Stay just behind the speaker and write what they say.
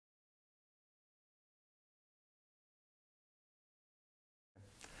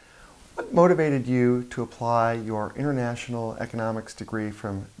What motivated you to apply your international economics degree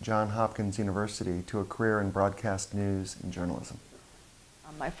from Johns Hopkins University to a career in broadcast news and journalism?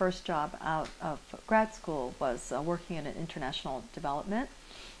 My first job out of grad school was working in an international development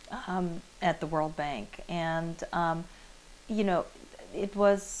at the World Bank. And, you know, it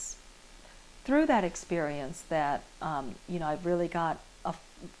was through that experience that, you know, I really got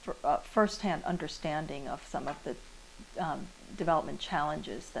a first-hand understanding of some of the development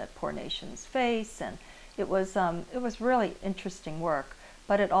challenges that poor nations face. And it was really interesting work.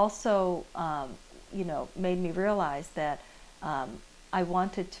 But it also, you know, made me realize that I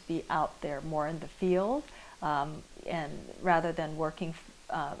wanted to be out there more in the field, and rather than working,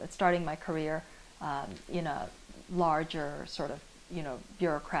 starting my career in a larger sort of, you know,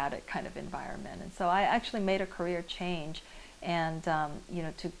 bureaucratic kind of environment. And so I actually made a career change and, you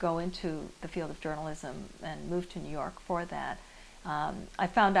know, to go into the field of journalism and move to New York for that. I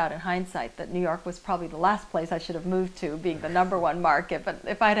found out in hindsight that New York was probably the last place I should have moved to, being the #1 market. But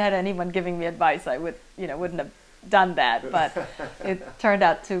if I'd had anyone giving me advice, I would, you know, wouldn't have done that. But it turned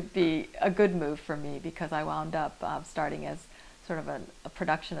out to be a good move for me because I wound up starting as sort of a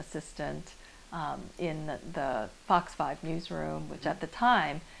production assistant in the Fox 5 newsroom, which at the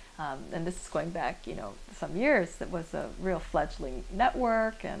time, and this is going back, you know, some years, it was a real fledgling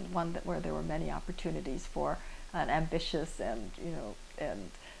network and one where there were many opportunities for an ambitious and, you know,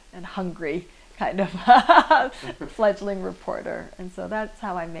 and hungry kind of fledgling reporter. And so that's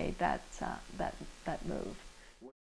how I made that move.